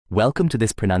Welcome to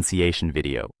this pronunciation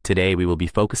video. Today we will be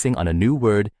focusing on a new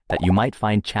word that you might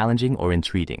find challenging or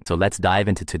intriguing. So let's dive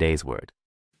into today's word.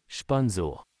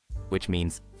 Sponsor, which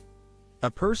means a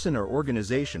person or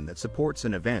organization that supports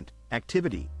an event,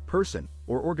 activity, person,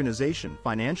 or organization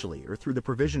financially or through the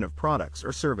provision of products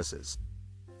or services.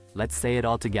 Let's say it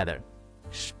all together.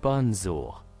 Sponsor.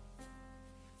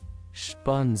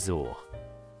 Sponsor.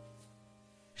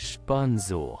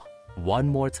 Sponsor. One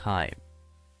more time.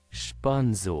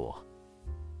 Sponsor.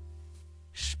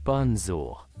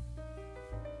 Sponsor.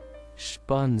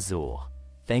 Sponsor.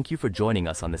 Thank you for joining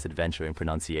us on this adventure in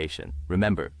pronunciation.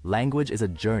 Remember, language is a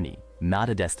journey, not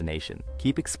a destination.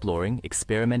 Keep exploring,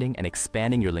 experimenting, and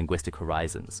expanding your linguistic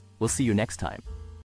horizons. We'll see you next time.